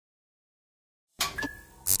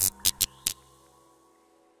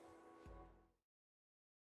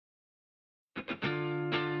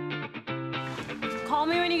Call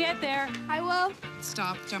me when you get there. I will.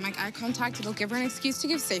 Stop. Don't make eye contact. It'll give her an excuse to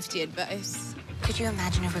give safety advice. Could you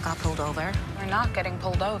imagine if we got pulled over? We're not getting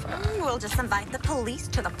pulled over. We'll just invite the police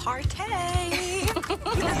to the party. I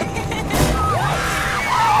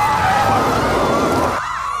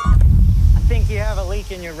think you have a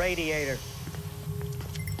leak in your radiator.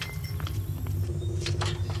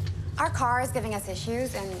 Our car is giving us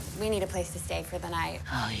issues, and we need a place to stay for the night.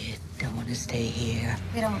 Oh, you don't want to stay here?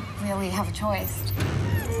 We don't really have a choice.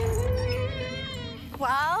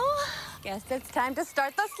 Well, guess it's time to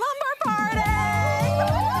start the slumber party!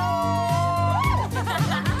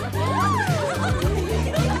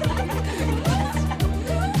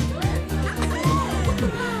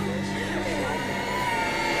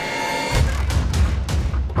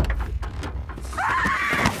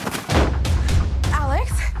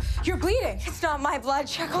 Alex, you're bleeding. It's not my blood.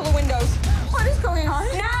 Check all the windows. What is going on?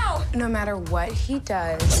 Now! No matter what he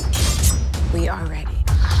does, we are ready.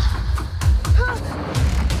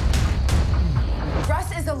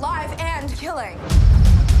 Russ is alive and killing.